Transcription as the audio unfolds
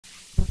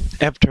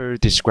After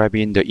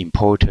describing the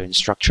important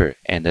structure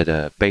and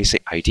the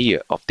basic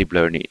idea of deep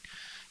learning,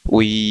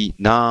 we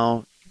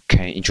now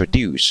can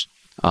introduce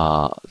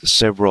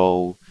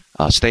several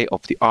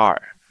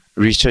state-of-the-art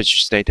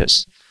research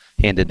status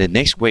and the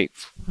next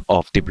wave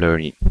of deep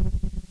learning.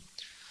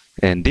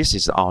 And this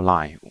is the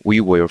outline.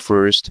 We will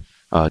first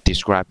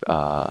describe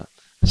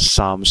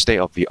some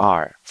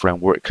state-of-the-art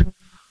framework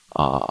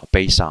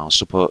based on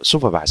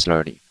supervised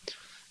learning.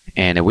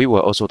 And we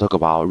will also talk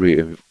about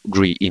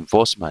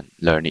reinforcement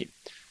learning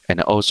and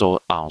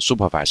also on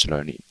supervised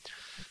learning.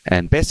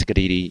 And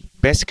basically,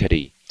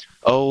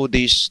 all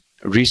these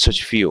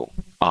research fields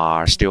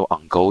are still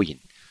ongoing,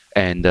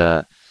 and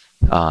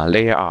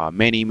there are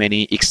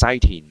many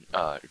exciting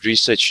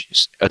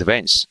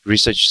advanced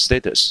research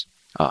status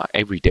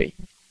every day.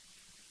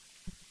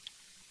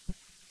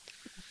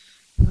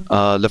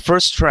 The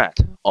first thread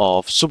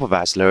of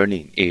supervised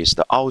learning is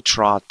the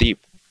ultra deep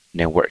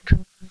network.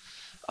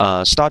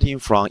 Starting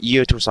from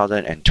year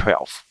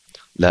 2012,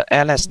 the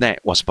LSNet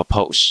was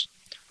proposed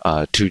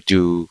to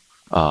do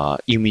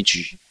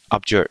image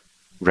object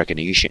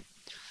recognition.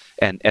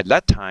 And at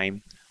that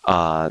time,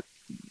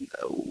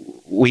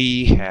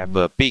 we have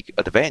a big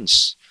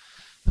advance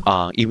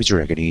on image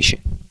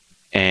recognition.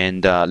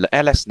 And the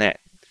LSNet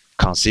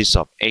consists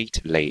of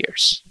 8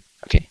 layers.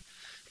 Okay.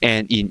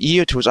 And in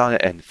year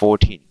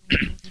 2014,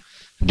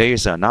 there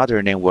is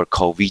another network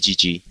called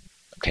VGG.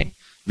 Okay.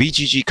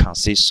 VGG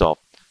consists of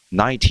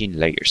 19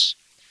 layers.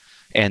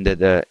 And at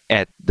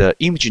the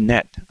image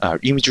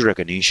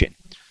recognition,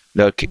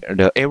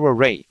 the error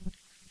rate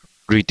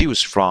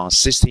reduced from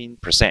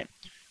 16%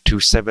 to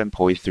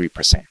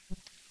 7.3%.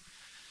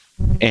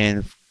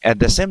 And at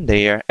the same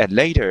layer,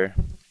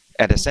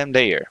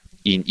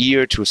 in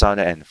year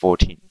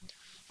 2014,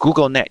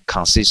 GoogleNet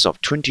consists of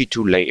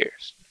 22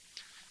 layers,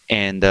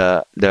 and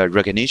the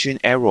recognition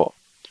error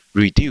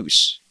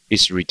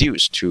is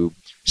reduced to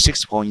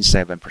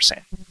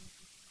 6.7%.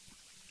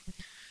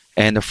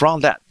 And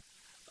from that,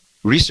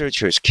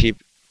 researchers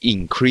keep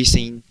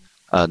increasing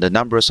the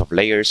numbers of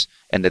layers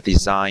and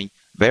design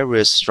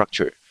various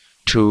structures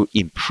to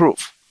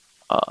improve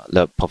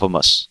the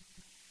performance.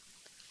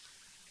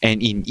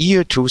 And in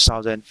year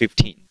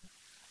 2015,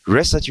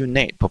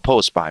 ResoluteNet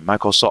proposed by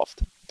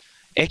Microsoft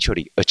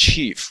actually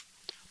achieved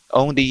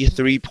only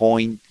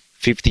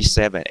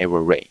 3.57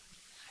 error rate.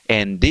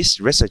 And this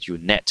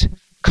ResoluteNet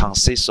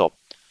consists of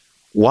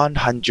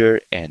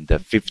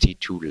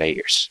 152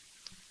 layers.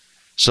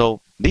 So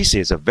this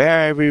is a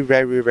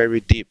very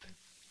deep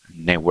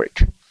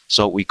network.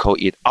 So we call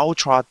it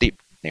ultra deep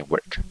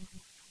network.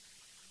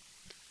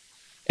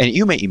 And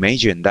you may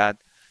imagine that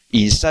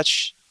in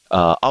such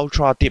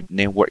ultra deep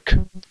network,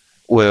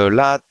 will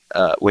that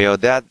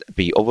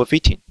be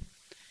overfitting?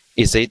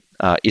 Is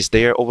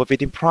there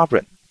overfitting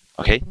problem?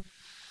 Okay.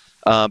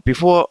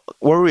 Before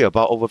worry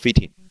about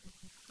overfitting,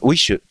 we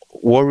should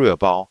worry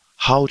about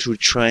how to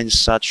train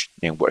such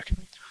network.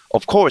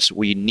 Of course,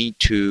 we need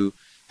to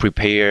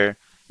prepare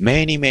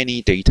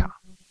many data.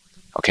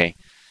 Okay.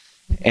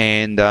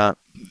 And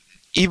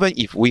even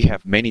if we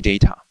have many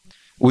data,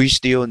 we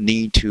still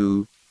need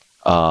to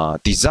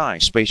design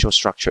spatial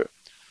structure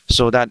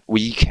so that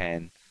we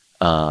can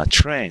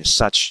train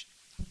such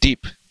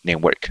deep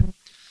network.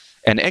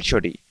 And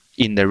actually,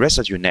 in the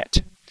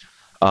ResoluteNet,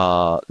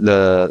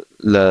 the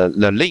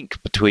link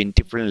between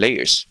different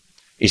layers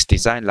is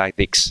designed like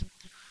this.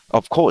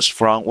 Of course,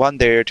 from one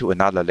layer to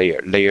another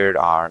layer, there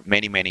are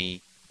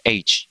many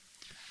edges.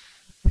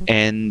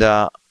 And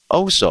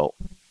also,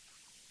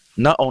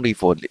 not only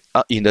for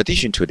in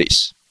addition to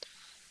this,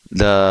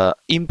 the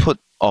input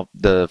of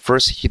the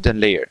first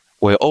hidden layer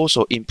will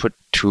also input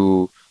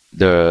to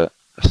the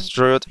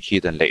third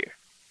hidden layer.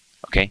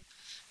 Okay,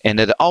 and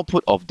the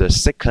output of the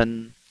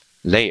second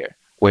layer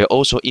will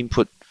also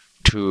input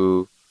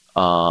to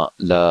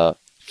the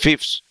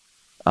fifth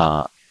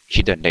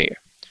hidden layer.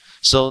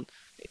 So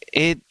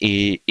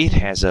it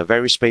has a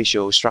very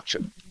spatial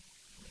structure.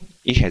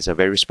 It has a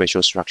very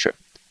spatial structure.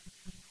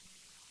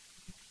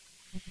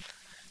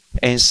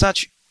 And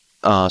such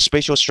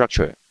spatial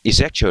structure is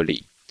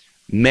actually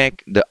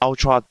make the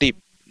ultra deep,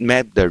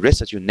 make the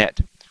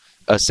ResoluteNet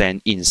as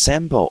an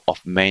ensemble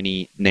of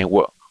many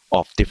networks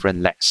of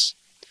different lengths.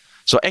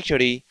 So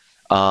actually,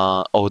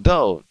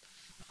 although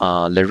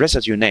the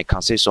ResoluteNet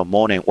consists of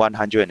more than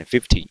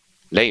 150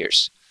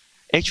 layers,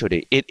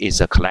 actually it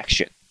is a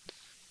collection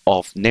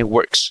of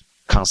networks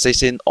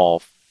consisting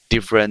of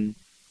different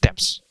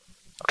depths.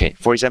 Okay,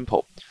 for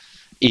example,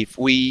 if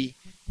we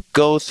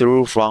go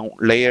through from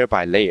layer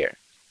by layer,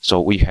 so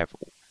we have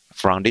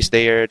from this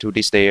layer to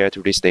this layer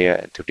to this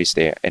layer to this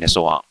layer and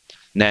so on,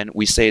 then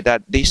we say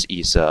that this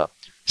is a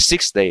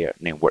 6-layer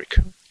network.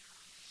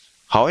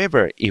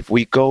 However, if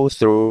we go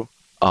through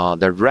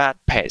the red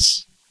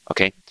path,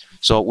 okay,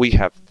 so we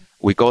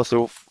go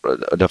through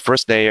the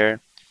first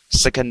layer,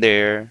 second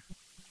layer,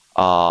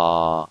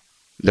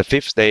 the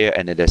 5th layer,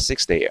 and the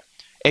 6th layer.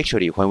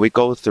 Actually, when we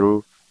go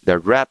through the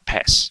red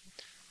path,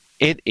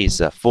 it is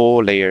a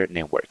 4-layer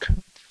network.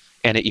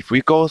 And if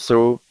we go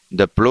through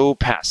the blue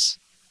path,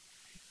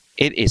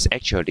 it is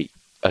actually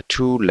a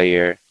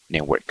two-layer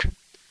network.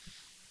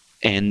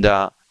 And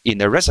in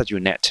the residue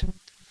net,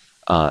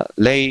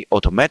 they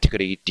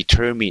automatically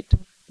determine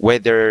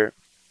whether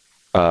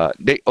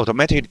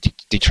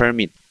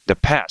determine the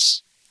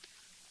path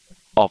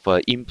of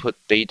input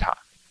data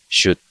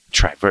should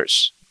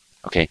traverse.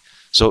 Okay,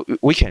 so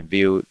we can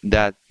view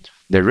that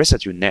the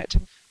residue net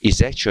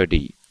is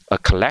actually a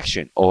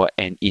collection or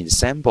an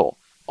ensemble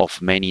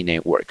of many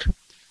networks,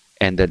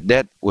 and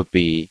that would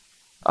be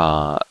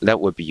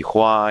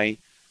why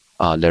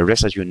the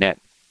residue net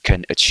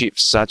can achieve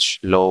such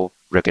low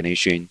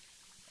recognition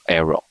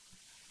error.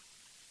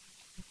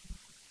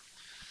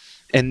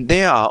 And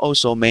there are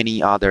also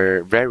many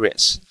other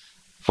variants.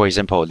 For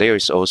example, there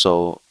is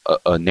also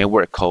a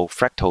network called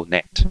fractal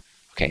net.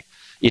 Okay,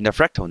 in the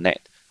fractal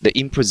net, the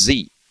input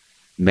Z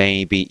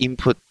may be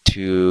input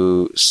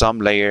to some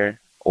layer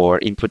or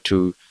input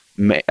to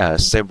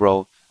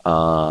several,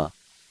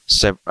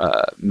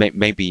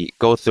 maybe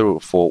go through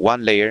for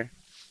one layer,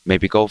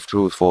 maybe go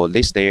through for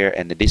this layer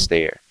and this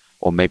layer,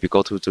 or maybe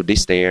go through to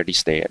this layer,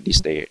 this layer,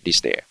 this layer,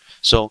 this layer.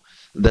 So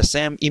the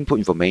same input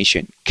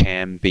information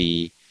can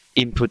be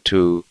input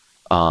to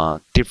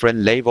different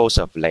levels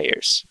of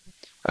layers.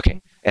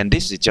 Okay, and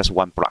this is just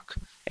one block,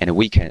 and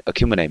we can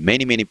accumulate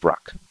many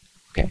blocks.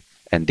 Okay,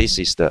 and this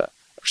is the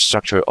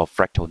structure of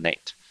fractal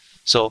net.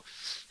 So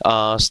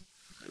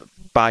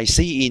by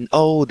seeing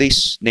all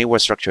this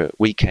network structure,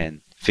 we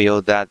can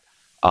feel that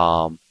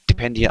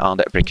depending on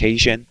the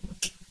application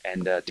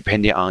and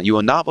depending on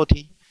your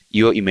novelty,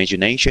 your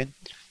imagination,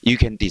 you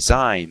can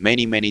design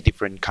many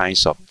different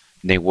kinds of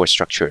network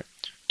structure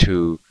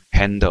to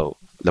handle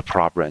the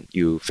problem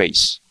you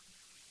face.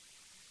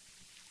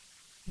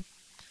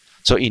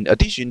 So in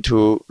addition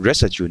to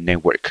residue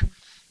network,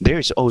 there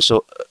is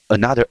also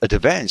another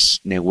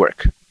advanced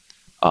network.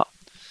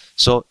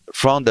 So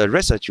from the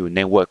residue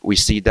network, we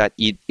see that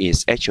it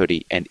is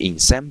actually an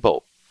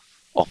ensemble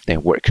of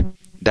network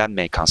that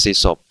may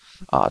consist of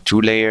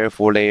 2-layer,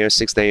 4-layer,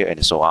 6-layer,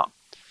 and so on.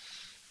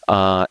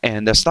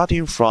 And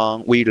starting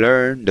from we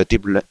learn the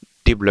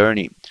deep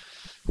learning,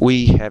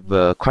 we have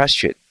a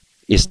question: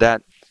 is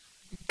that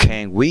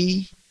can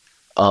we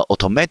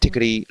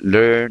automatically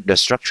learn the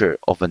structure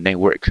of a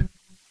network?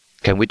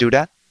 Can we do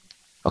that?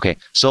 Okay,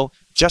 so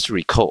just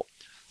recall,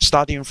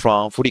 starting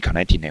from fully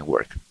connected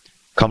network,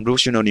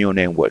 convolutional neural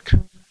network,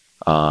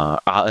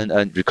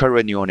 RNN,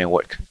 recurrent neural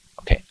network.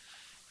 Okay,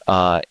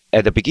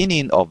 at the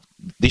beginning of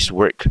this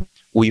work,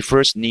 we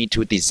first need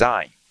to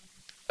design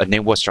a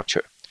network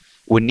structure.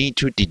 We need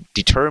to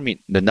determine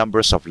the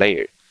numbers of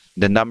layers,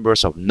 the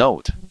numbers of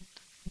nodes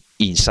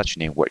in such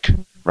network,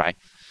 right?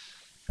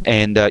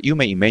 And you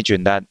may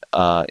imagine that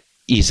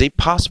is it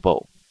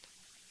possible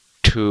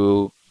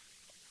to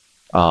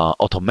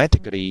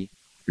automatically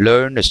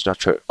learn the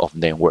structure of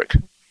network?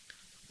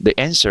 The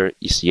answer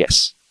is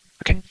yes.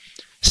 Okay,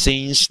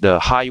 since the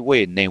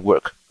highway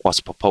network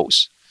was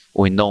proposed,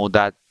 we know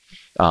that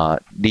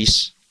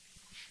this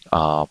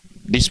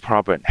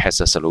problem has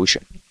a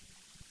solution.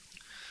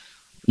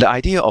 The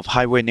idea of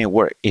highway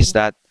network is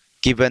that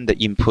given the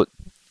input,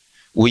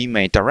 we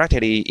may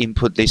directly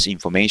input this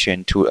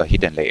information to a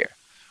hidden layer,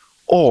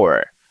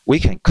 or we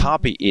can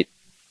copy it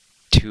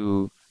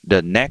to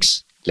the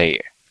next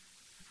layer.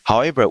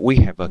 However, we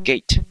have a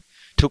gate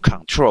to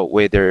control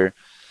whether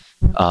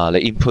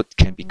the input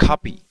can be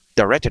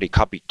directly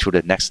copied to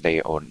the next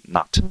layer or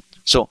not.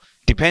 So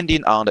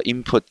depending on the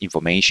input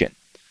information,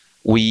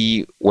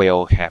 we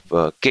will have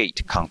a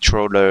gate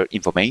controller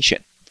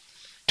information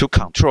to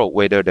control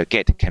whether the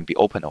gate can be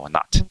open or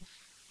not.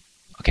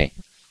 Okay,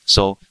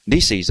 so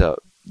this is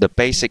the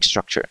basic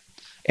structure.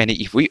 And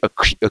if we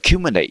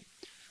accumulate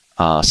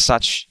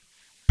such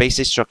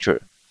basic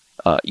structure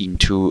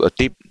into a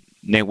deep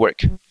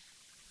network,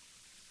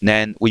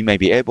 then we may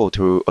be able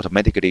to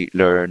automatically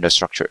learn the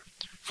structure.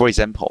 For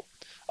example,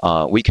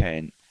 we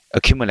can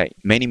accumulate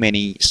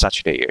many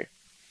such layers,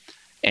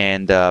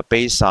 and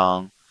based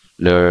on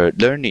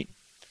learning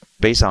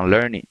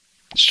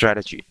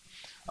strategy,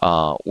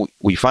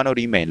 we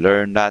finally may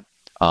learn that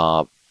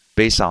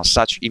based on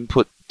such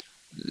input,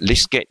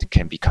 this gate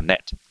can be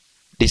connected,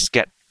 this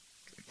gate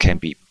can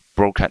be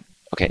broken.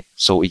 Okay,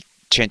 so we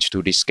change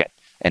to this gate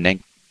and then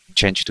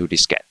change to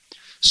this gate.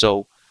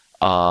 So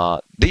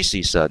this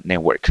is a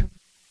network.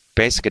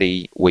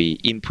 Basically, we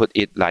input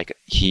it like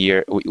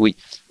here.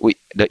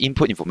 The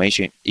input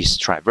information is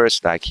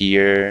traversed like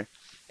here,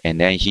 and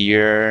then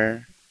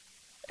here,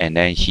 and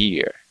then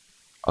here.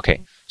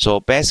 Okay, so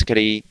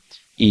basically,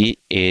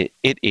 it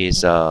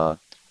is a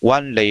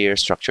one-layer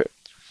structure.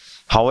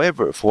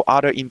 However, for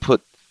other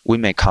input, we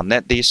may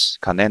connect this,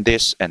 and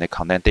then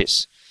connect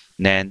this.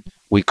 Then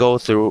we go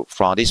through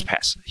from this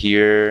path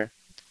here,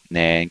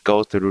 then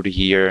go through to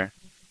here,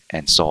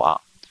 and so on.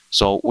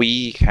 So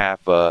we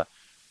have a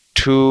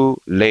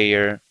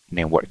two-layer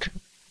network.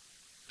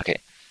 Okay,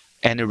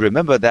 and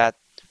remember that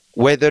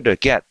whether the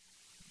gate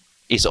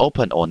is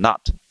open or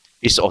not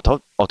is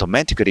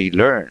automatically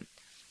learned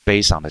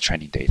based on the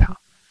training data.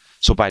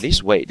 So by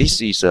this way,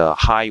 this is a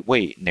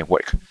highway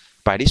network.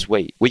 By this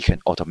way, we can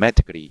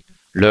automatically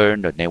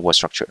learn the network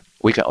structure.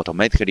 We can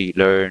automatically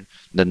learn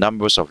the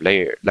numbers of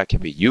layers that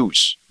can be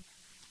used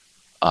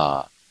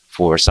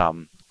for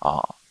some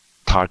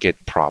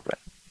target problem.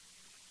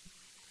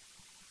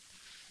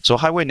 So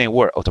highway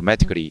network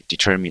automatically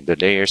determine the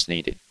layers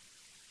needed.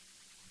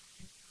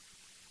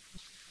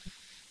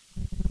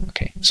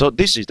 Okay, so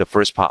this is the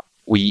first part.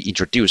 We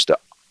introduced the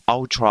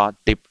ultra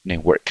deep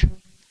network.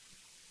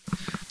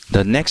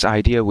 The next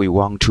idea we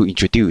want to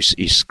introduce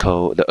is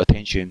called the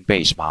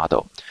attention-based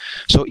model.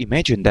 So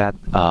imagine that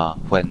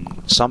when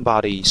some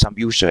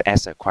user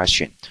asks a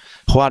question,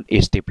 what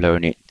is deep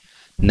learning?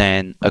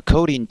 Then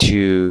according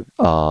to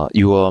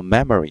your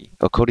memory,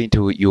 according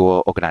to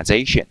your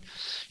organization,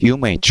 you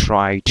may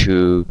try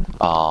to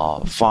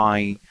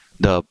find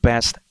the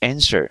best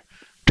answer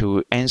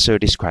to answer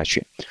this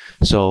question.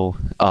 So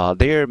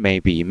there may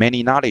be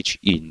many knowledge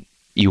in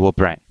your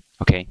brain.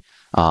 Okay,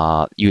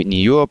 in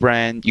your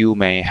brain, you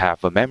may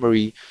have a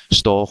memory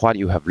store what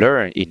you have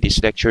learned in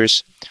these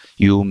lectures.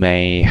 You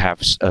may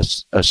have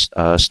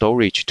a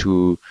storage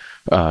to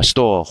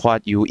store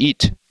what you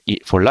eat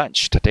for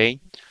lunch today,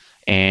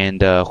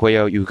 and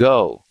where you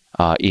go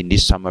in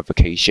this summer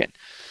vacation.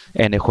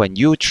 And when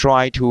you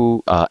try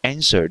to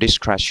answer this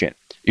question,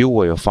 you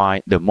will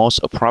find the most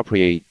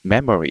appropriate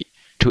memory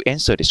to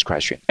answer this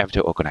question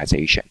after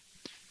organization.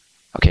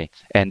 Okay,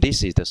 and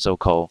this is the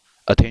so-called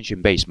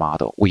attention-based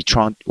model. We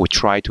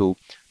try to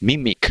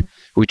mimic,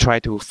 we try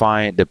to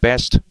find the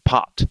best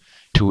part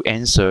to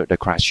answer the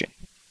question.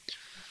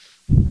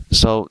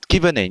 So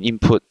given an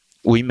input,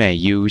 we may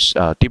use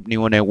deep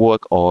neural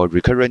network or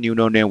recurrent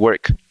neural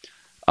network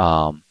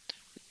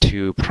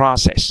to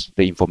process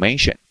the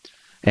information.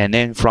 And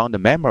then from the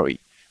memory,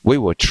 we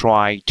will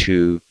try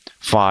to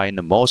find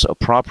the most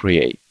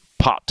appropriate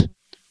part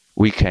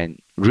we can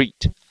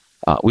read.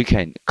 We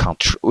can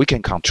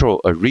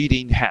control a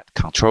reading head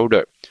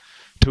controller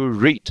to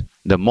read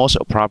the most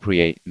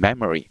appropriate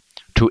memory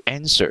to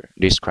answer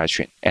this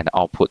question and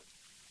output.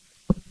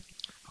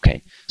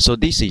 Okay, so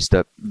this is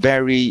the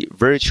very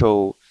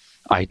virtual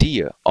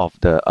idea of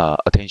the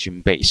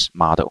attention-based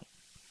model.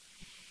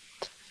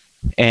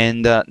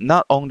 And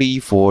not only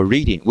for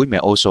reading, we may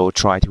also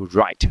try to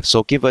write.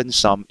 So given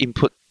some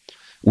input,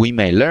 we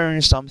may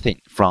learn something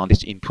from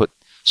this input.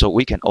 So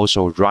we can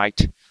also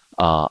write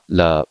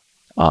the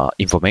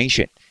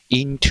information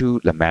into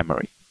the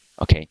memory.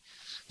 Okay,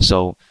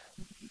 so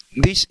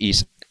this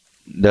is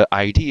the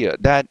idea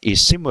that is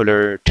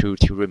similar to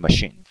Turing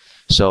machine.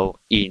 So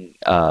in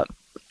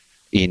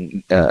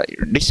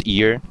this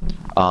year,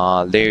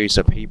 there is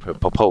a paper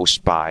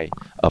proposed by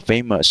a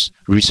famous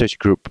research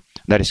group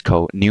that is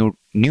called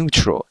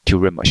neutral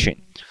Turing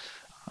machine.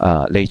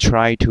 They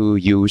try to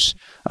use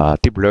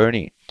deep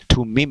learning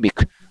to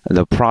mimic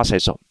the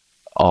process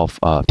of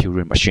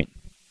Turing machine.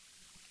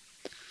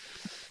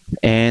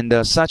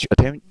 And such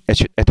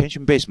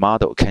attention-based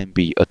model can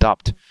be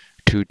adopted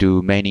to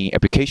do many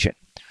applications.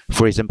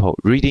 For example,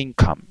 reading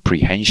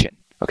comprehension.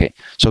 Okay,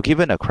 so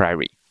given a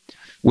query,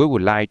 we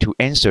would like to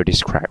answer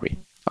this query.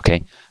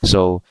 Okay,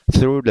 so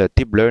through the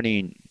deep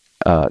learning,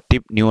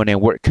 deep neural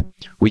network,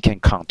 we can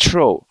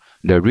control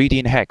the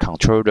reading head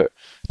controller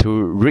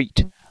to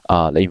read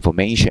the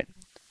information,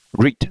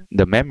 read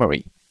the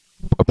memory,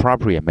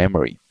 appropriate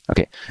memory.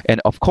 Okay,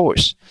 and of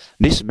course,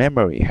 this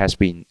memory has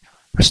been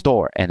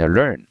stored and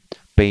learned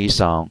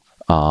based on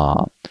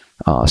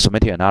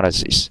semantic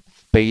analysis,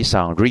 based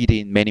on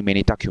reading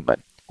many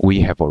documents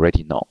we have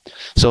already known.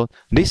 So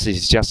this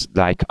is just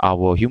like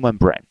our human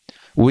brain.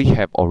 We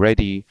have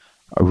already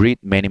read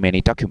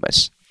many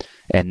documents,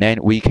 and then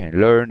we can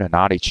learn the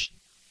knowledge.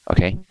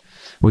 Okay,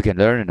 we can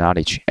learn the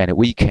knowledge, and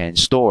we can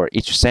store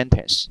each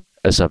sentence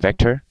as a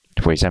vector,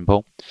 for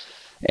example.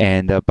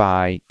 And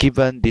by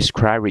given this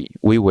query,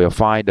 we will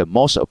find the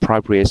most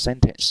appropriate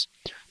sentence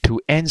to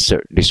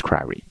answer this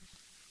query.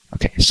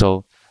 Okay,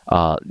 so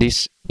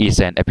this is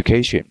an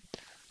application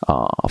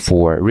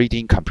for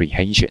reading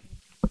comprehension.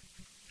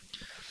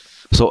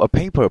 So a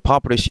paper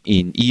published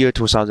in year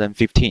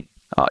 2015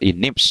 in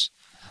NIPS.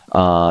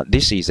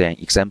 This is an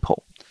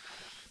example.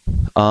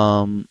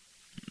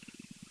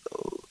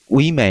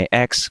 We may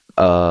ask,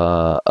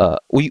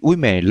 we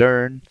may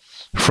learn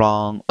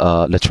from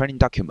the training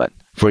document.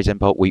 For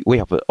example, we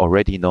have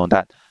already known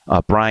that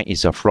Brian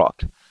is a frog,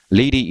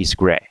 Lily is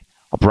gray,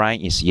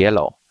 Brian is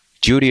yellow,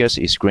 Julius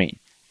is green,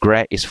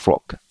 gray is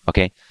frog.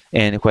 Okay,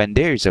 and when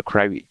there is a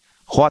query,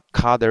 what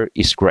color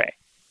is gray?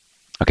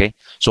 Okay,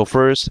 so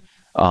first,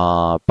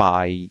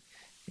 by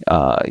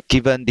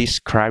given this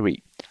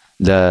query,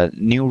 the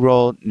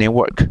neural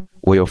network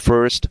will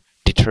first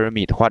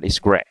determine what is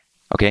gray.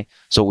 Okay,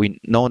 so we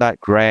know that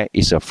gray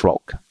is a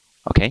frog.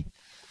 Okay,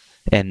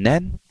 and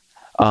then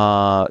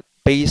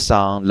based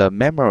on the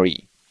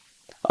memory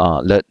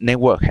the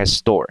network has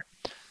stored,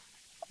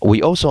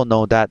 we also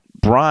know that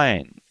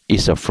Brian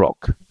is a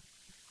frog.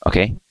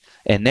 Okay,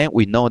 and then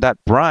we know that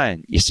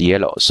Brian is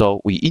yellow,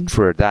 so we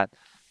infer that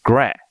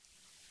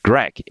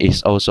Greg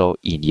is also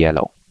in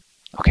yellow.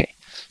 Okay,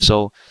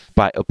 so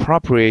by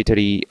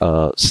appropriately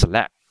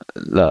select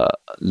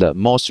the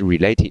most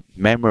related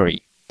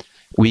memory,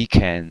 we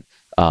can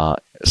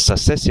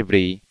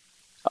successively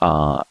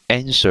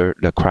answer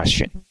the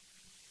question.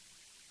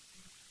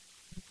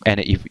 And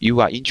if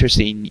you are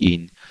interested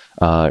in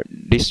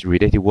this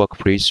related work,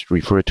 please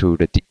refer to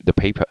the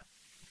paper.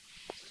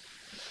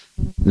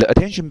 The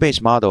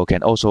attention-based model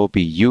can also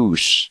be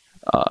used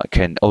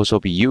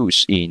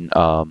in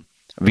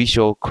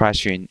visual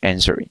question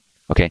answering.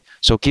 Okay,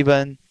 so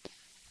given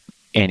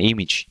an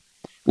image,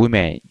 we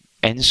may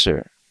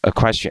answer a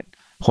question: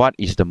 what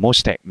is the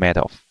mistake made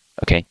of?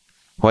 Okay,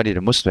 what is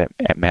the mistake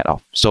made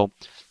of? So,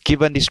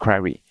 given this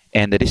query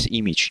and this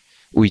image,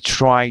 we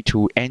try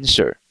to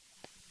answer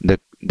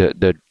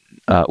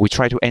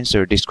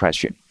this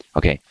question.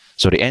 Okay,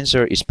 so the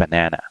answer is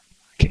banana.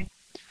 Okay,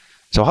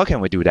 so how can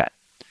we do that?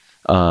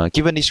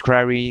 Given this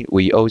query,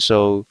 we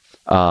also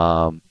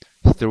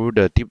through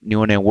the deep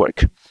neural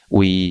network,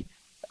 we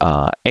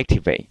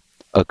activate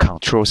a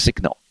control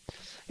signal,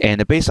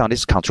 and based on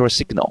this control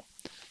signal,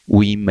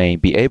 we may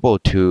be able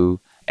to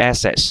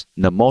access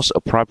the most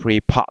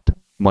appropriate part.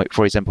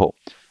 For example,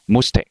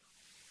 mistake.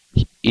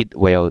 It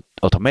will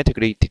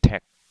automatically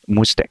detect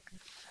mistake,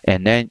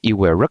 and then it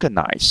will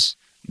recognize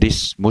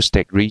this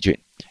mistake region,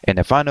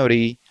 and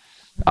finally,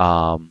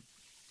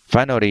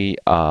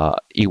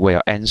 it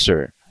will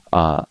answer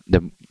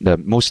the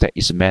mistake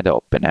is made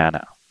of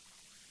banana.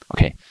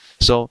 Okay,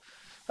 so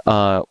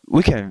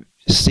we can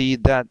see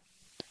that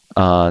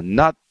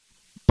not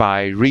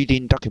by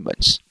reading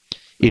documents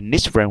in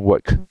this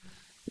framework,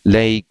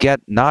 they get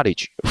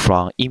knowledge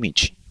from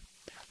image,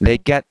 they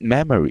get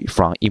memory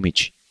from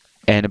image,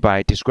 and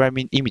by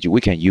describing image,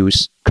 we can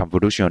use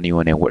convolutional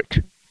neural network.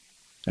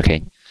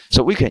 Okay,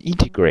 so we can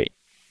integrate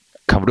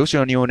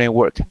convolutional neural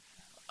network,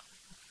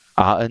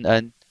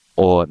 RNN,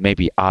 or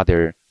maybe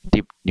other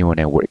deep neural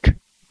network,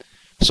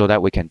 so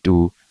that we can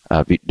do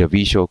the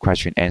visual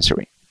question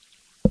answering.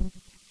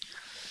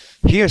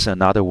 Here's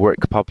another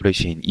work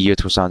published in year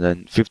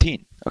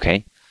 2015.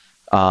 Okay,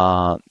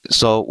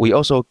 so we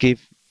also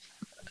give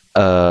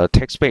a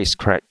text-based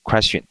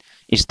question: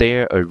 is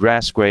there a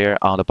red square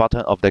on the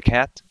bottom of the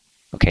cat?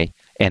 Okay,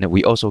 and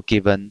we also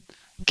give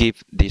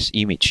this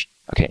image.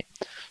 Okay,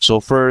 so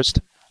first,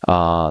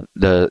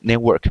 the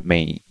network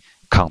may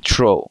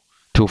control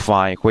to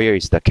find where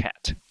is the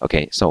cat.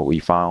 Okay, so we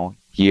found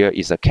here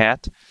is a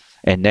cat,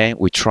 and then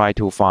we try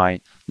to find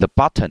the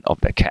bottom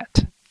of the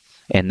cat,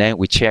 and then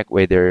we check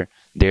whether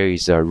there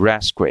is a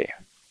red square.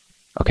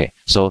 Okay,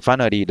 so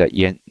finally the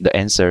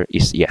answer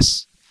is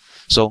yes.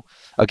 So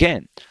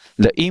again,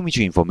 the image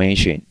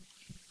information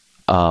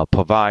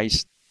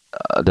provides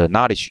the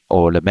knowledge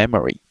or the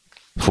memory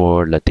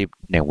for the deep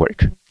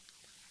network.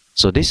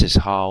 So this is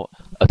how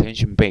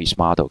attention-based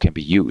model can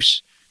be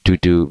used to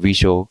do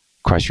visual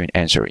question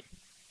answering.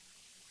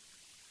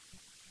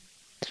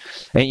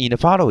 And in the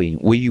following,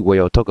 we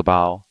will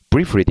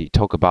briefly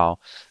talk about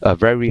a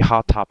very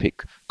hot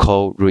topic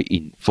called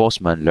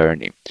reinforcement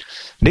learning.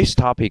 This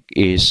topic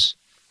is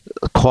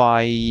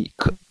quite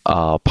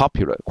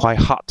popular, quite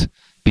hot,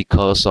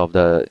 because of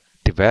the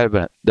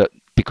development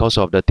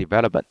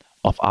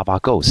of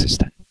AlphaGo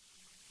system.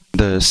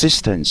 The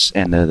systems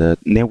and the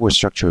network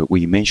structure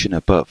we mentioned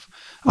above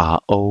are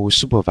all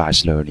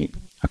supervised learning.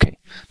 Okay,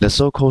 the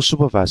so-called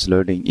supervised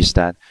learning is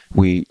that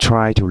we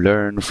try to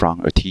learn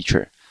from a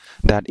teacher.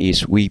 That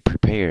is, we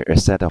prepare a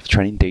set of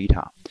training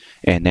data,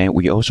 and then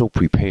we also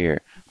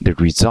prepare the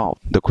result,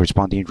 the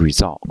corresponding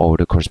result, or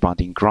the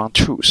corresponding ground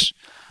truth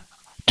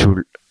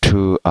to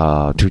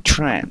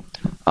train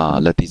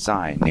the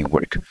design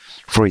network.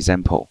 For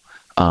example,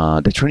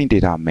 the training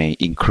data may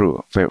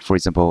include, for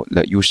example,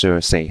 the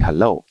user say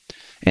hello,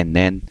 and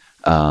then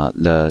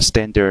the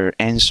standard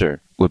answer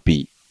would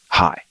be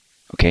hi.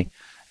 Okay,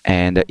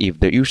 and if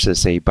the user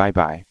say bye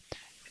bye,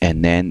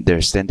 and then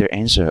the standard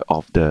answer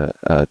of the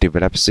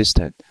developed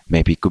system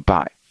may be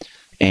goodbye,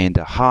 and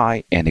the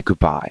hi and the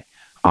goodbye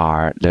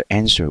are the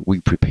answer we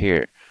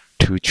prepare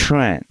to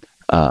train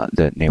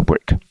the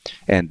network,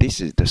 and this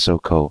is the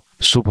so-called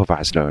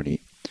supervised learning.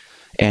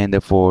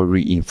 And for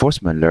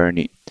reinforcement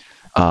learning,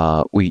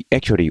 we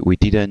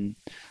didn't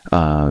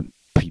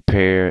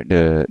prepare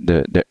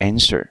the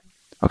answer,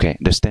 okay,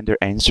 the standard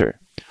answer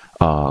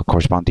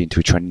corresponding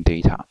to training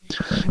data.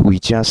 We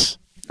just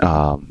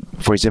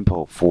for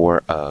example,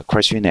 for a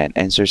question and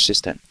answer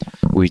system,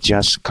 we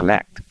just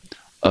collect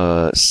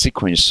a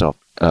sequence of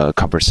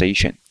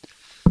conversation,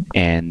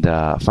 and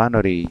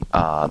finally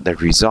the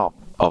result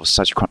of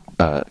such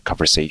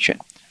conversation.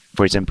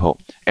 For example,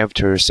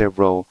 after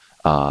several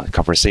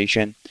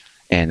conversation,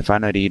 and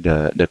finally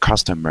the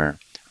customer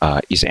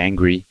is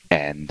angry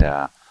and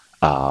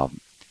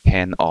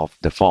hand off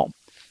the phone.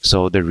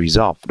 So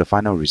the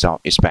final result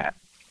is bad.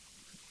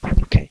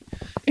 Okay,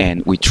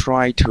 and we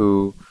try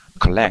to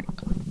collect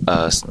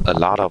a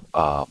lot of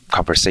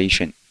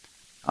conversation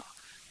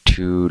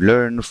to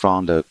learn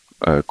from the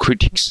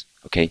critics.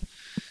 Okay,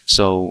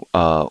 so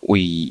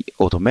we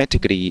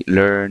automatically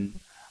learn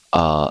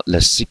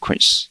the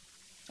sequence,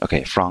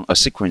 okay, from a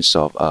sequence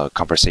of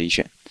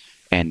conversation,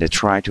 and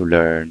try to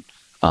learn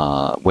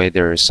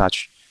whether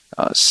such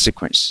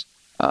sequence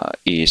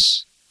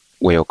is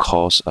will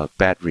cause a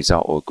bad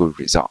result or good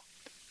result.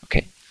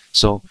 Okay,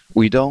 so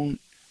we don't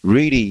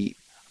really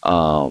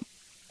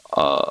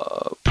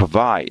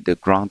provide the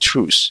ground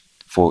truth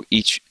for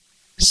each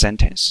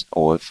sentence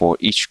or for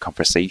each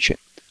conversation.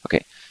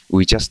 Okay,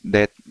 we just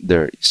let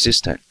the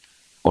system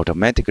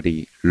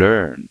automatically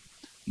learn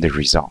the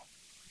result.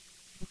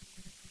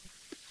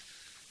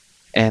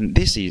 And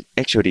this is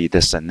actually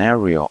the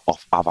scenario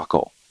of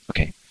AlphaGo.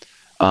 Okay,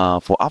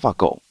 for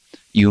AlphaGo,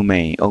 you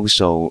may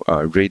also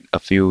read a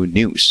few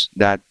news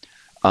that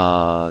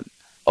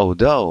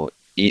although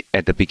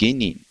at the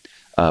beginning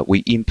we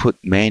input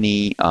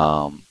many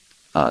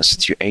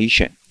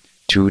situation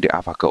to the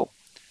AlphaGo,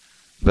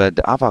 but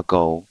the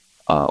AlphaGo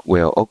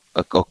will,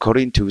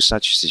 according to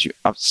such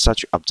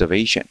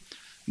observation,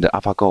 the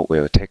AlphaGo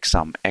will take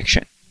some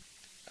action.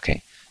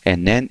 Okay,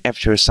 and then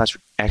after such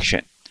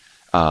action,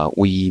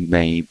 we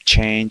may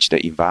change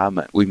the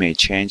environment, we may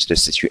change the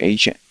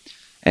situation,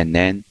 and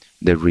then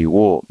the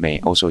reward may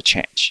also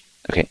change.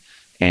 Okay,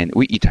 and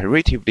we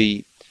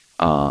iteratively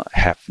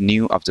have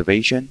new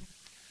observation,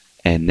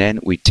 and then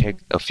we take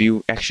a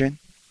few action,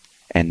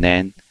 and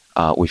then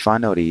we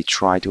finally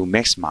try to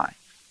maximize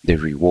the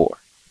reward.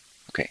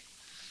 Okay,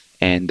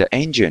 and the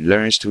engine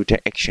learns to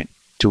take action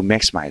to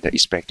maximize the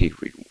expected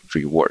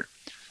reward,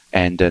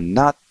 and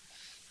not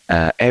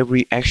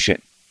every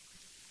action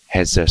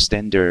has a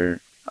standard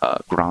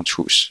ground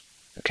truth.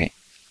 Okay,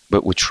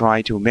 but we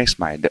try to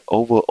maximize the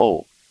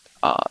overall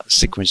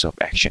sequence of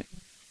action.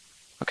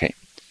 Okay,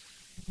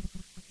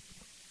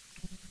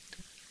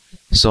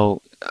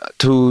 so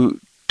to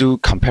do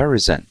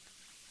comparison,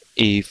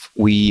 if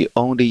we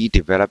only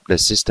develop the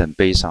system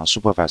based on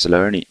supervised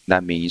learning,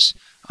 that means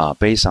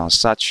based on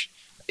such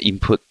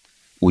input,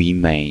 we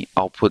may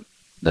output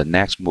the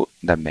next move.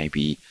 That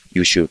maybe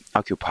you should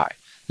occupy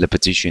the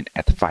position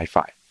at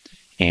 5-5,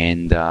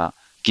 and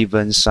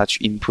given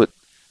such input,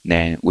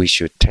 then we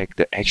should take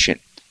the action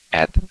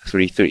at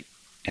 3-3,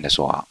 and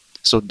so on.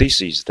 So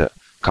this is the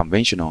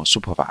conventional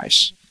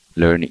supervised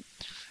learning.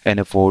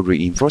 And for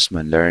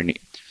reinforcement learning,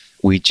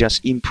 we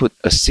just input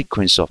a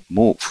sequence of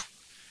move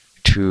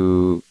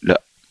to the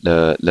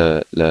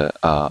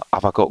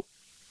AlphaGo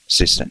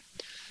system,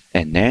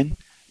 and then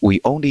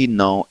we only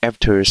know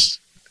after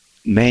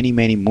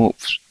many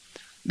moves,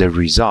 the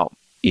result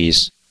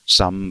is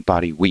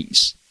somebody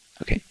wins.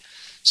 Okay,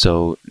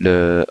 so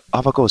the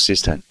AlphaGo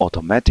system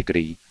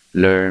automatically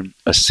learn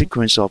a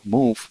sequence of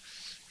move,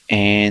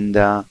 and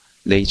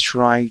they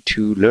try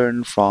to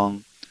learn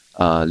from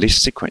this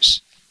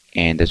sequence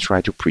and they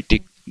try to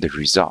predict the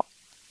result.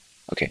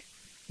 Okay,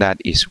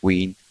 that is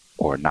win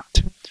or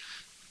not.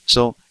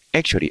 So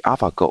actually,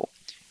 AlphaGo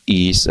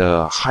is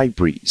a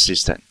hybrid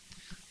system.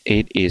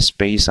 It is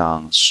based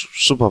on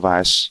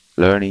supervised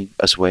learning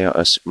as well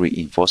as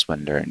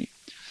reinforcement learning.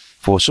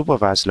 For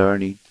supervised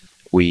learning,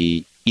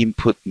 we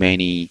input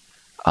many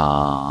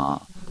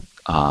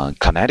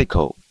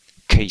canonical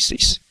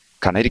cases,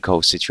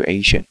 canonical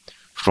situation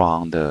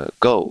from the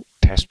Go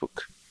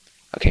textbook,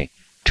 okay,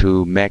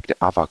 to make the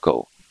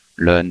AlphaGo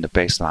learn the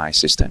baseline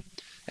system.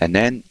 And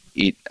then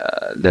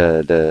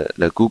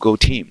the Google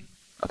team,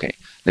 okay,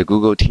 the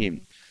Google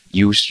team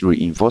used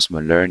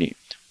reinforcement learning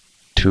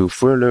to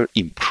further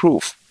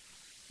improve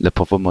the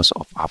performance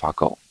of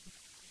AlphaGo.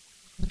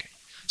 Okay.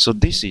 So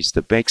this is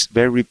the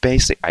very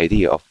basic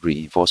idea of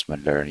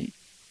reinforcement learning.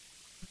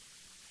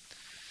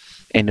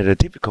 And the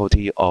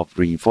difficulty of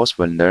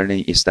reinforcement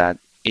learning is that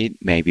it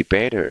may be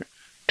better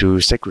to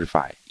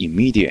sacrifice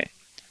immediate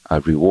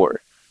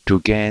reward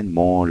to gain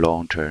more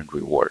long-term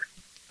reward.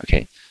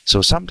 Okay,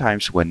 so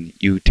sometimes when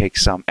you take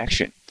some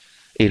action,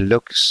 it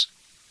looks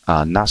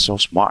not so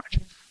smart,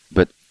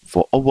 but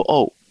for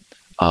overall,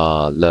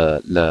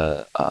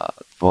 the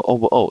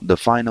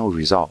final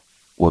result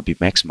will be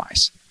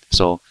maximized.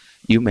 So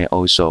you may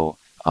also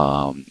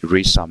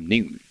read some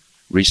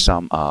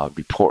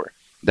report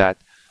that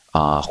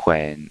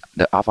when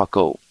the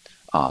AlphaGo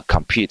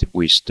compete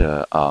with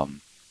the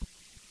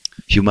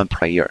human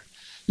player,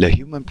 the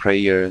human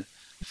player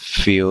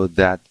feel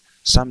that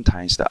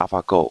sometimes the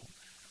AlphaGo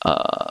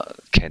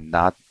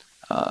cannot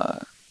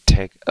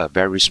take a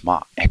very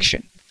smart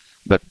action,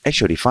 but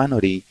actually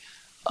finally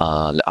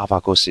the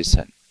AlphaGo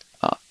system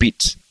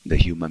beats the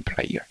human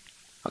player.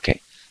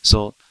 Okay,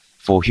 so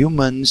for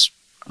humans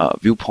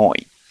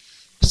viewpoint,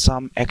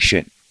 some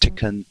action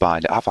taken by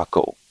the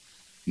AlphaGo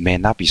may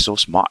not be so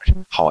smart.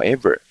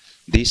 However,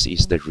 this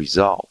is the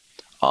result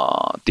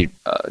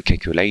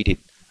calculated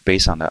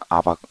based on the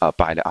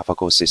by the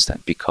AlphaGo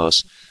system,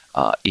 because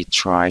it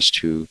tries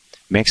to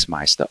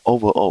maximize the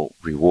overall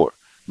reward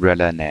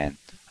rather than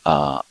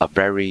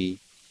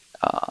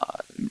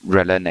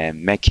rather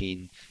than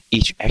making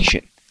each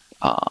action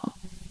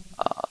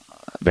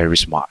very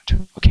smart.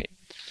 Okay,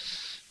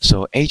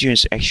 so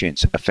agent's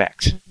actions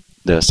affect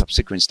the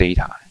subsequent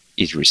data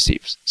it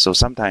receives. So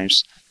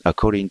sometimes,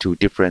 according to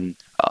different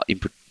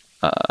input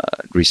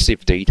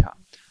received data,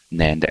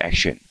 then the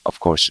action, of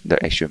course,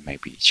 the action may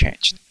be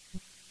changed.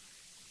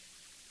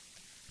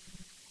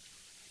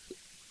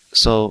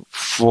 So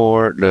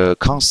for the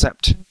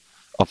concept,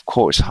 of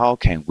course, how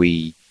can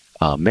we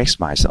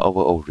maximize the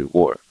overall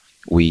reward,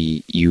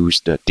 we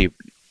use the deep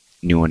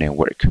neural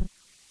network.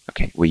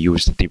 Okay, we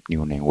use the deep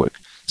neural network.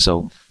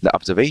 So the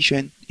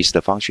observation is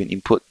the function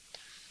input,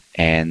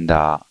 and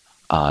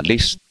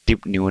this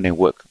deep neural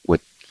network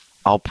would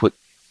output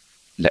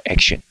the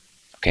action.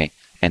 Okay,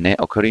 and then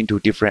according to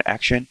different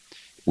action,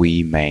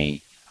 we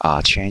may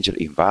change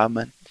the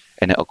environment,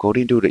 and then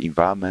according to the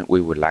environment,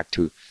 we would like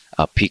to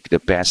pick the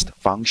best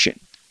function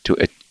to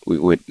it. We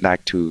would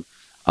like to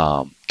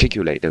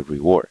calculate the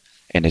reward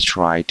and then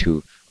try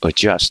to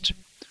adjust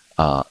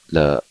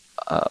the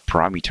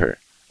parameter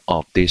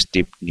of this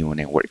deep neural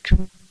network.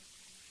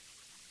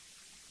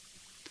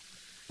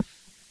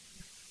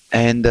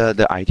 And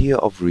the idea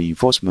of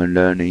reinforcement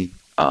learning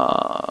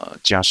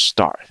just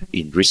started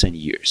in recent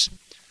years,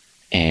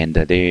 and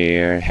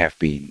there have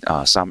been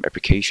some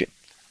application.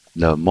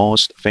 The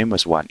most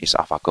famous one is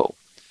AlphaGo,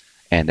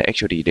 and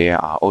actually there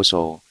are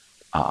also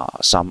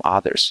some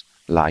others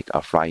like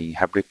a flying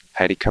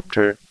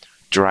helicopter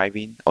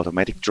driving,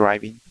 automatic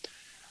driving,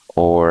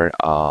 or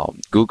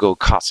Google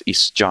cuts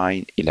its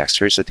giant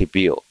electricity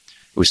bill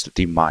with the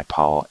DeepMind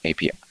Power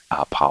API,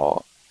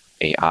 Power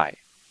AI.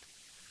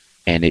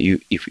 And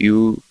if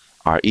you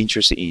are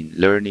interested in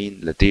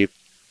learning the deep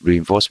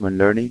reinforcement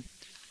learning,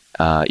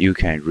 you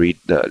can read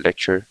the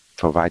lecture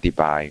provided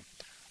by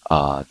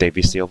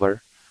David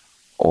Silver,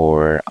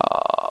 or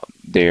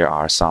there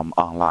are some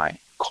online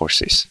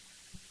courses.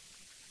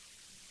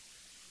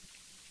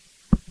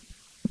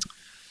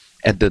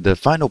 At the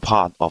final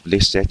part of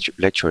this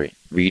lecture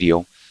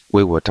video,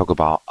 we will talk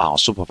about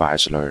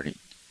supervised learning.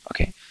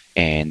 Okay,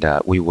 and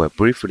we will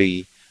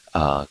briefly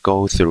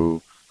go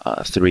through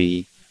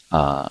three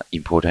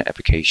important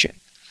applications.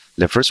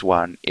 The first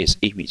one is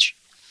image.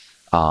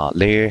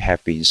 There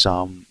have been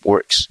some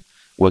works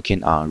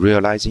working on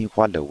realizing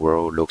what the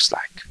world looks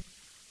like.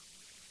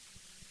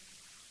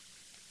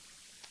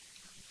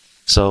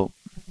 So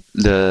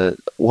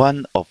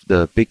one of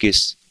the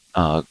biggest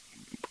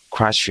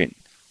question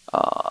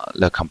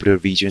the computer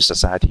vision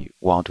society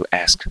want to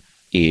ask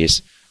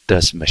is,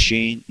 does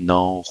machine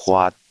know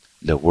what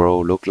the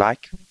world look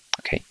like?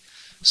 Okay,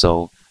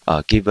 so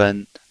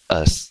given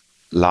a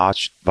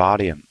large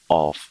volume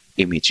of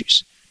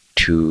images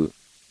to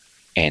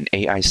an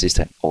AI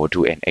system or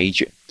to an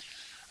agent,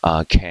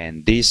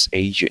 can this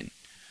agent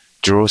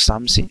draw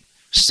something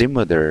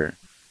similar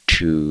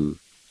to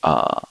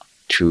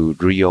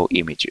real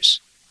images?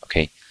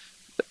 Okay,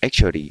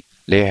 actually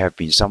there have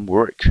been some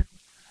work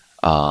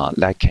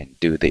that can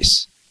do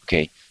this.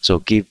 Okay, so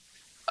give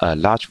a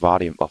large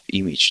volume of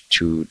image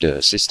to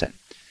the system,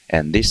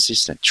 and this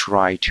system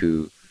try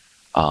to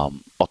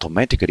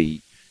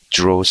automatically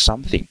draw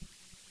something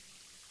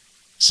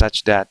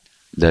such that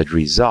the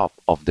result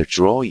of the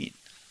drawing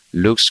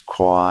looks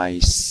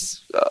quite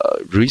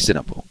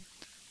reasonable,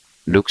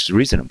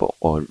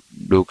 or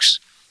looks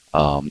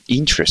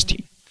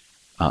interesting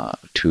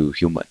to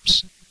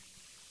humans.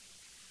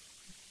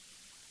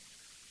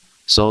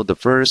 So the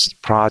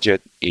first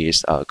project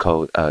is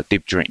called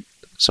Deep Dream.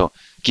 So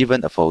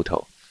given a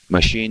photo,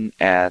 machine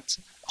adds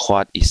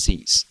what it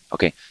sees.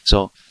 Okay,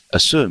 so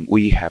assume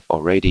we have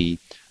already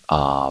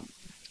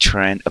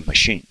trained a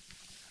machine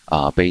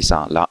based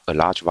on a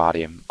large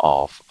volume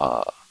of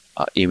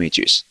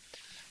images,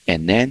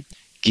 and then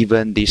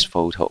given this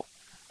photo,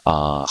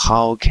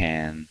 how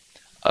can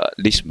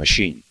this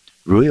machine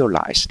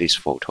realize this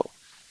photo?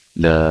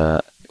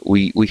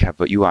 We have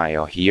a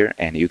URL here,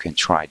 and you can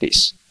try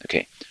this.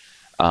 Okay.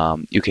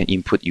 You can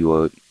input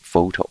your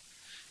photo,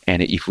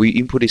 and if we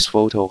input this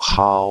photo,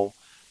 how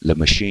the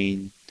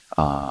machine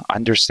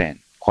understand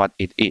what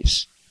it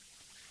is?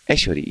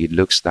 Actually, it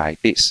looks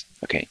like this.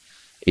 Okay,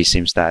 it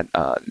seems that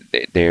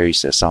there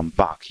is some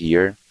bug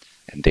here,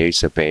 and there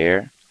is a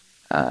bear,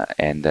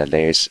 and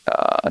there's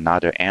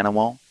another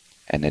animal,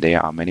 and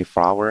there are many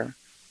flowers,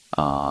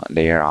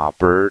 there are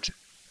birds,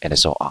 and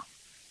so on.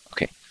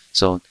 Okay,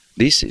 so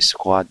this is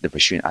what the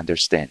machine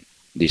understand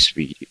this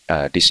video,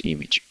 this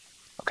image.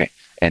 Okay.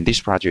 And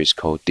this project is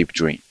called Deep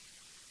Dream,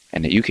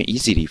 and you can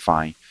easily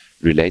find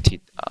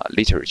related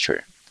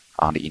literature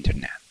on the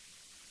internet.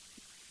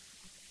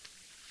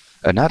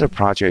 Another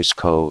project is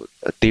called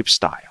Deep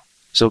Style.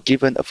 So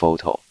given a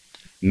photo,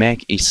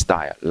 make its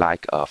style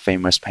like a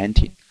famous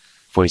painting.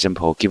 For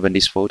example, given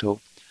this photo,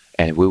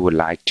 and we would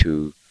like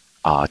to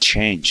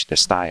change the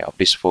style of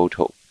this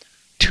photo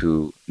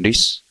to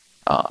this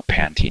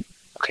painting.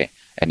 Okay,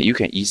 and you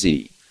can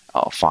easily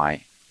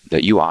find the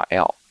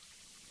URL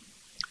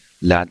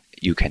that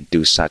you can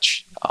do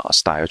such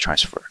style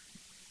transfer.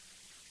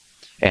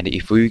 And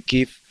if we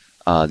give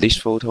this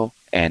photo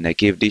and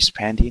give this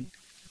painting,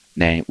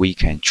 then we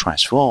can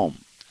transform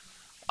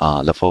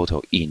the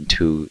photo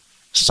into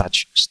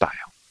such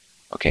style.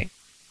 Okay,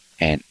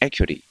 and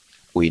actually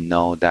we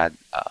know that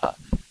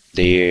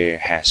there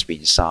has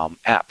been some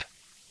app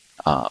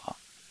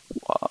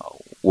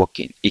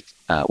working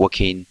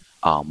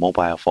on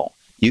mobile phone.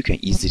 You can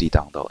easily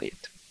download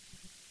it.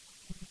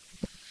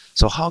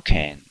 So how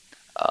can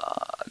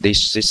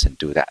this system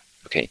do that?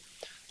 Okay,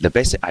 the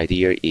basic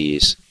idea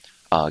is,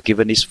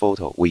 given this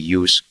photo, we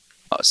use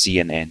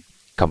CNN,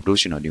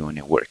 convolutional neural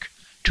network,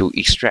 to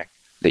extract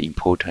the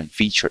important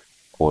feature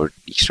or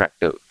extract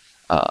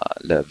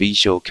the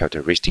visual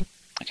characteristic.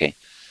 Okay,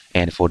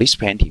 and for this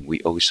painting, we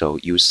also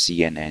use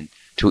CNN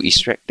to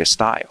extract the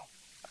style.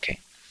 Okay,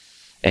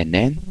 and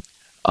then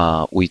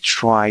we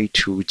try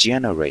to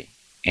generate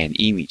an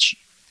image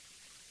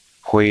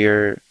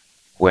where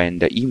when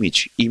the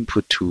image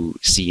input to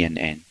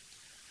CNN,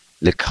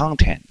 the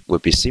content will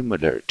be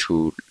similar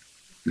to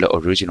the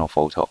original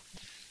photo,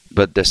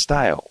 but the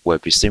style will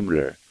be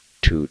similar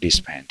to this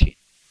painting.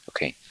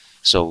 Okay,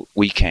 so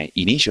we can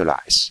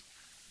initialize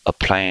a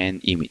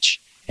plain image,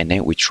 and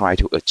then we try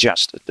to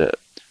adjust the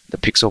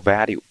pixel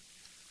value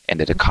and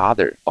the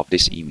color of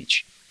this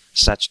image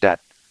such that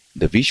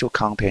the visual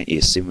content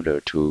is similar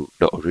to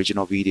the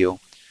original video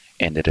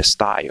and the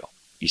style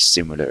is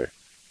similar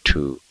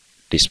to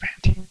this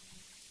painting.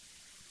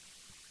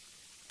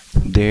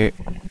 There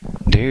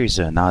is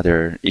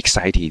another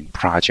exciting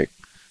project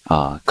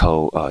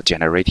called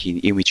generating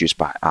images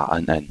by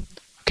RNN.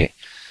 Okay,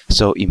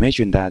 so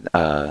imagine that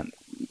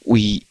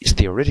we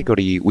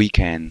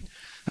can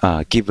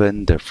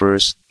given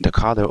the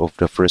color of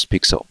the first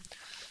pixel,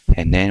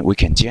 and then we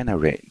can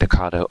generate the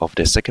color of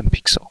the second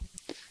pixel,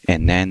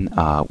 and then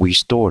we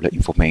store the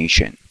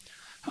information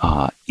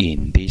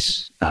in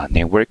this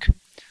network,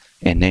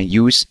 and then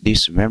use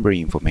this memory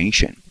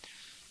information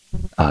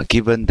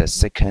given the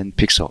second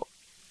pixel,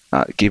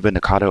 given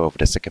the color of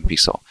the second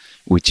pixel,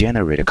 we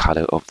generate the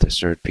color of the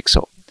third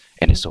pixel,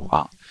 and so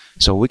on.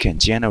 So we can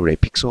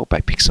generate pixel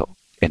by pixel,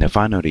 and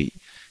finally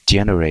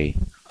generate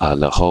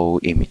the whole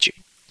image.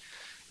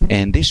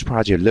 And this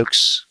project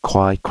looks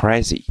quite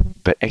crazy,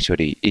 but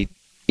actually it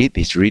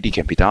is really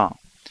can be done.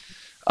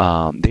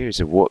 There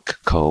is a work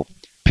called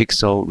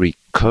pixel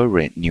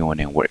recurrent neural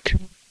network.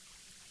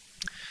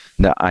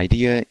 The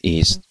idea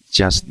is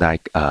just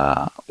like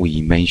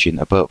we mentioned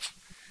above,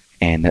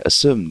 and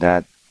assume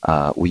that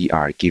we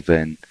are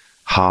given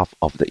half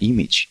of the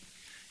image,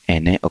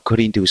 and then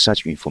according to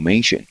such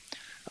information,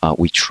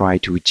 we try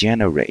to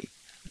generate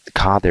the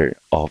color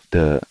of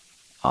the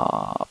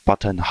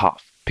bottom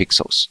half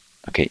pixels.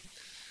 Okay,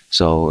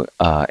 so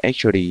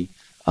actually,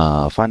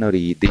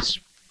 finally, this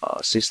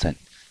system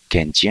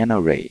can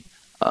generate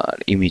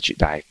image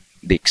like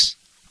this,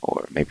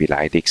 or maybe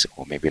like this,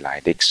 or maybe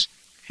like this.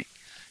 Okay.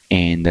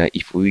 And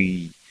if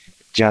we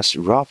just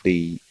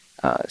roughly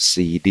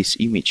see this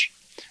image,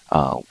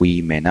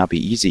 we may not be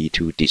easy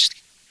to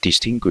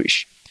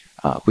distinguish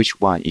which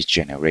one is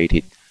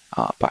generated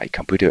by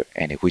computer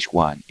and which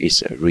one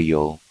is a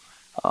real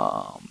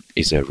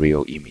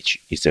image,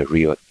 is a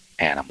real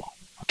animal.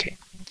 Okay,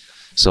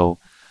 so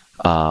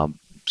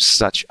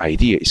such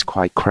idea is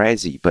quite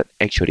crazy, but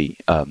actually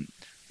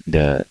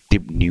the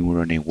deep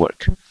neural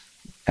network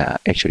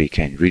actually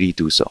can really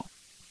do so.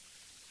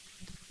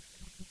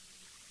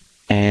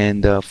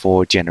 And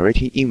for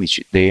generating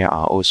image, there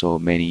are also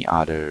many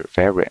other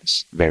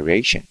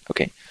variation.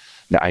 Okay,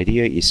 the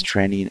idea is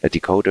training a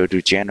decoder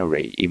to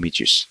generate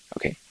images.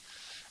 Okay,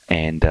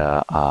 and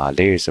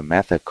there is a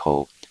method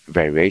called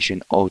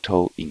variation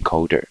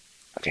autoencoder.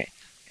 Okay,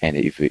 and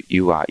if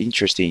you are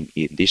interested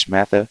in this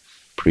method,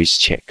 please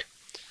check.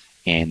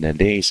 And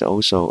there is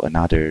also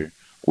another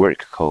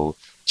work called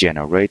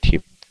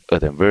generative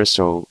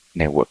adversarial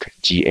network,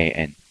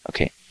 GAN.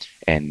 Okay,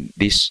 and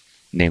this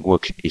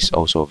network is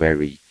also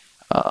very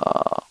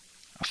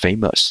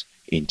famous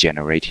in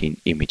generating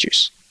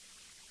images.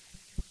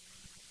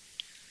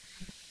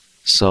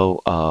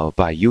 So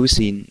by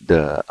using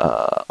the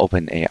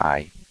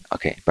OpenAI,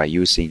 okay, by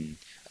using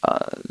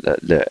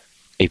the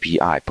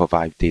API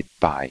provided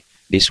by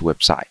this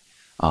website,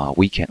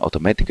 we can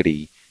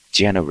automatically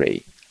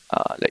generate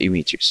the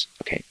images.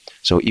 Okay,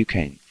 so you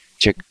can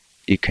check,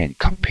 you can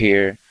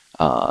compare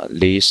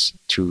these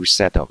two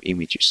set of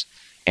images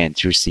and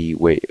to see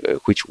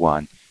which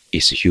one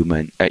is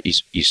human,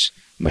 is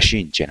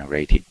machine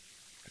generated.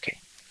 Okay,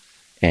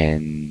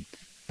 and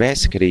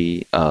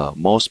basically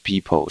most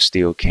people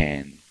still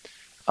can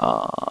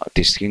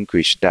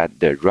distinguish that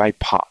the right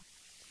part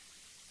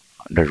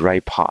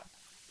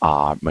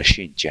are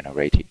machine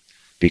generated,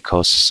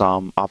 because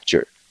some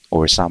object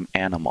or some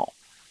animal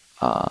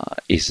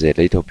is a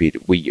little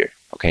bit weird.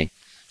 Okay,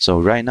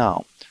 so right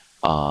now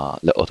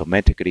the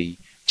automatically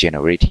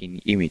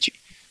generating image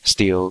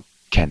still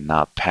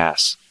cannot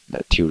pass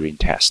the Turing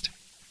test.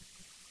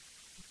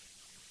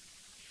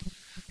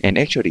 And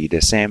actually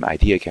the same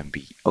idea can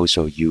be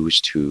also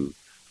used to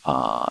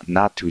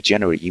not to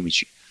generate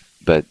image,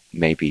 but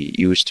maybe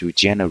used to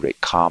generate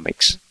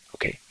comics.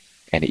 Okay,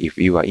 and if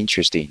you are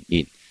interested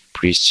in,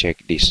 please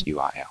check this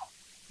URL.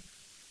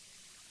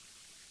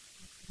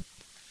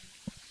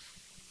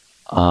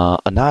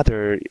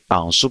 Another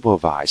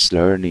unsupervised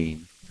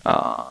learning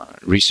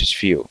research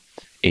field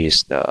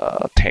is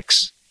the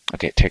text.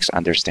 Okay, text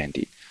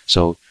understanding.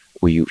 So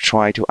we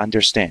try to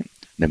understand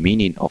the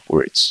meaning of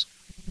words.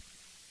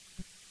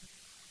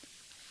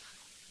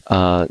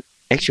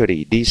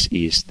 Actually, this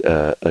is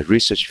a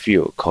research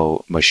field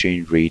called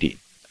machine reading.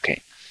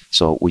 Okay,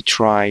 so we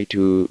try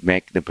to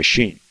make the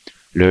machine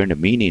learn the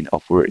meaning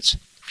of words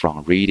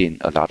from reading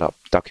a lot of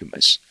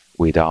documents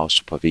without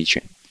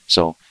supervision.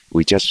 So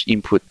we just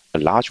input a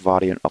large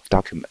volume of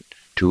document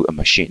to a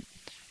machine,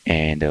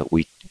 and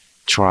we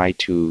try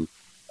to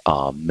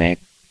make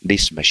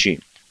this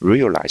machine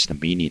realize the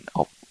meaning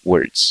of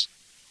words.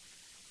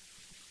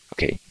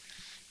 Okay.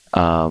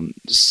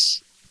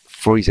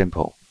 For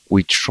example,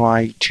 we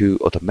try to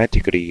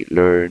automatically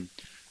learn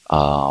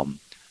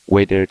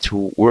whether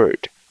two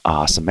words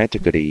are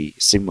semantically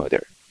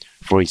similar.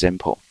 For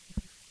example,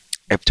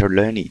 after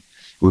learning,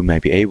 we may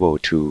be able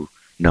to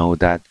know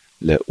that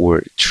the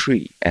word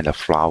tree and a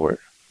flower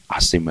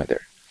are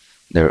similar.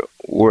 The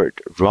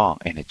word run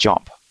and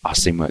jump are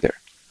similar.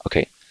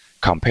 Okay,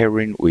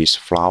 comparing with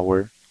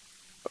flower,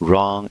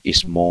 run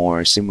is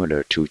more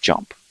similar to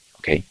jump.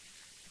 Okay,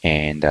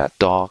 and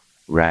dog,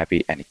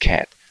 rabbit, and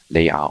cat,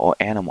 they are all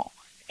animal,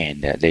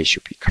 and they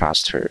should be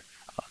clustered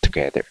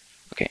together.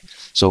 Okay,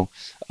 so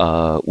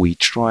we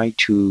try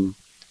to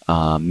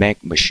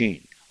make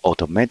machine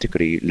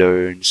automatically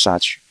learn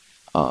such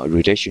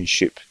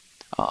relationship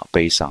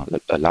based on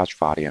a large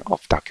volume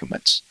of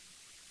documents.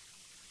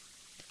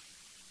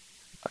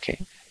 Okay,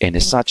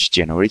 and such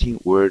generating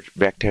word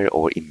vector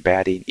or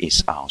embedding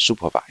is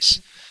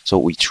unsupervised. So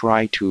we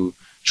try to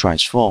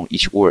transform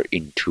each word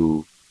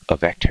into a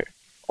vector,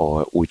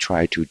 or we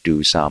try to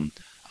do some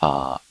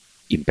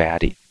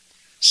embedding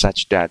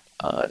such that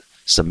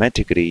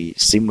semantically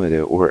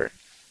similar word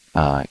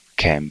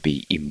can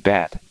be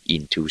embedded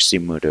into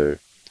similar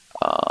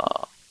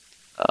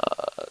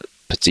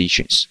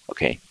positions.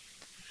 Okay,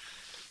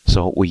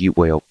 so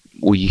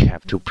we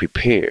have to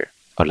prepare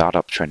a lot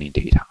of training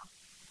data.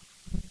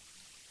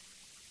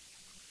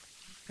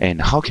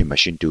 And how can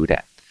machine do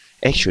that?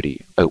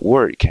 Actually, a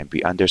word can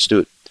be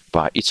understood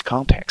by its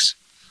context.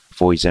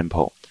 For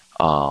example,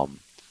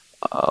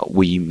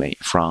 we may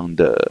from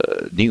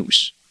the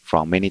news,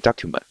 from many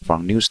documents,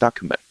 from news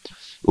document,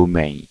 we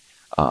may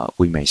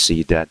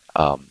see that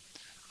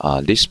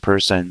this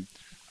person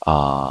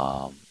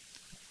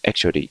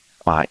actually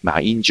马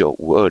英九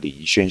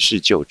520宣誓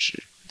就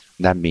职.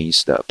 That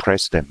means the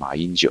President Ma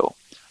Ying-jeou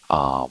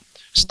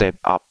stepped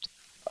up,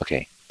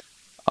 okay,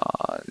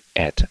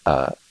 at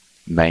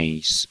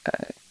May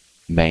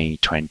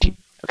 20.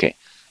 Okay,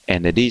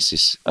 and this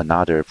is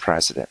another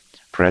president,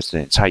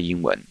 President Tsai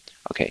Ing-wen.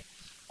 Okay,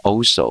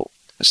 also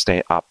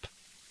stay up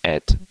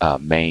at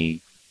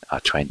May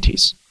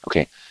 20th.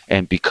 Okay,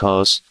 and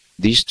because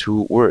these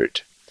two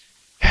words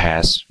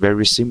has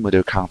very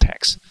similar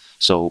context,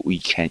 so we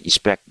can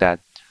expect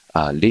that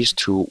these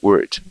two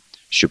words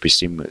should be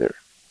similar.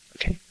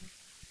 Okay,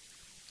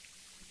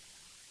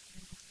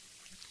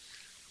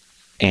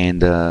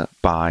 and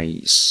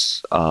by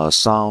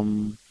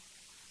some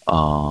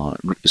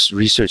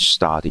research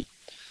study,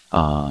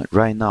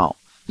 right now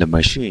the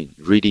machine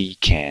really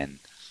can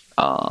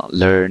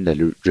learn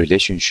the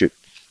relationship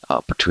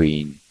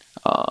between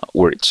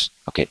words.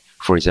 Okay,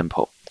 for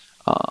example,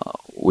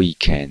 we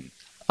can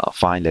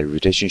find the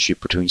relationship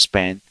between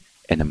Spain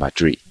and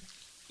Madrid,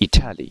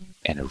 Italy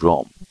and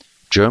Rome,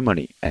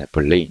 Germany and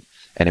Berlin,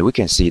 and we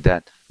can see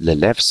that the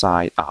left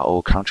side are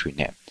all country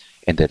name,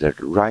 and the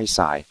right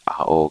side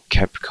are all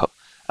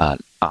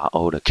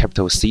the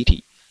capital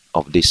city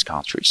of these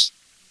countries.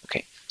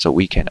 Okay, so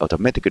we can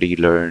automatically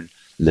learn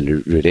the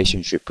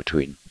relationship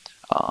between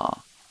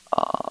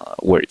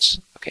words.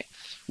 Okay,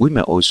 we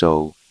may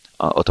also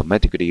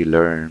automatically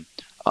learn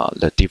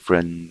the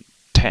different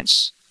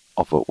tense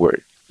of a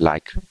word,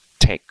 like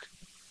take,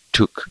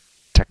 took,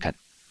 taken.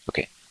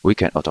 Okay, we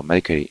can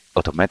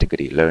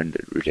automatically learn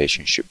the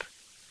relationship.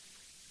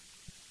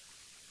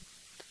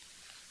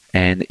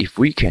 And if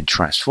we can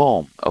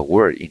transform a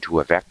word into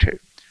a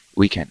vector,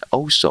 we can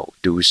also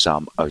do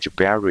some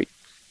algebraic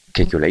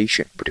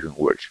calculation between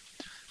words.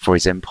 For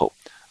example,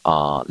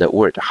 the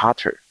word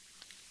hotter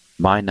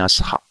minus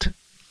hot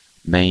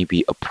may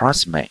be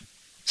approximate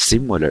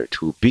similar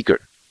to bigger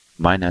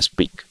minus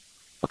big.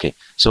 Okay,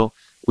 so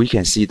we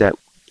can see that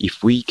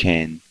if we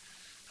can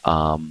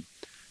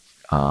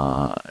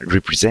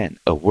represent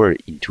a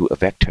word into a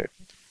vector,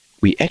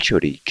 we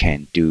actually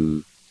can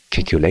do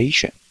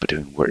calculation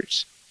between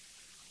words.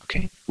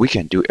 Okay, we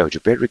can do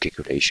algebraic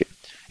calculation.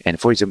 And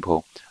for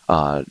example,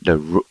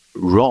 the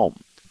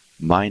Rome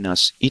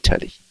minus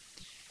Italy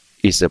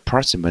is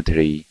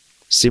approximately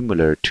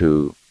similar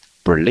to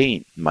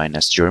Berlin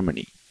minus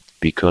Germany,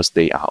 because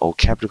they are all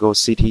capital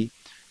city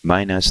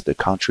minus the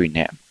country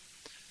name.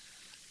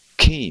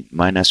 King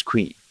minus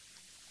queen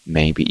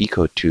may be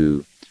equal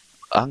to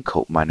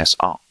uncle minus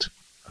aunt.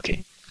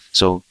 Okay,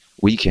 so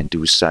we can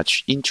do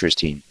such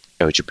interesting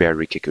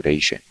algebraic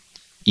calculation,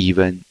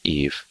 even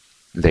if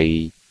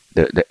the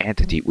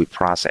entity we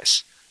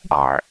process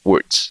are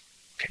words.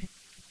 Okay,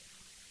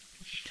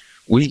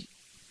 we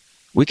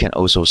can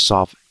also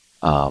solve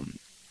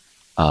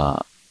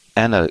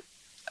analogy.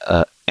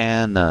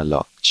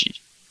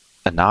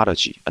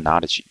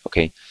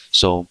 Okay,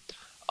 so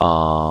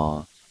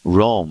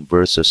Rome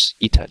versus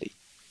Italy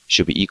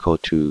should be equal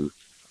to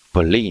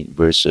Berlin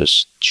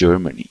versus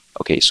Germany.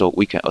 Okay, so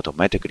we can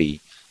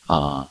automatically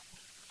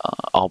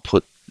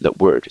output the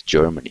word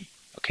Germany.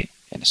 Okay,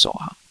 and so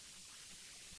on.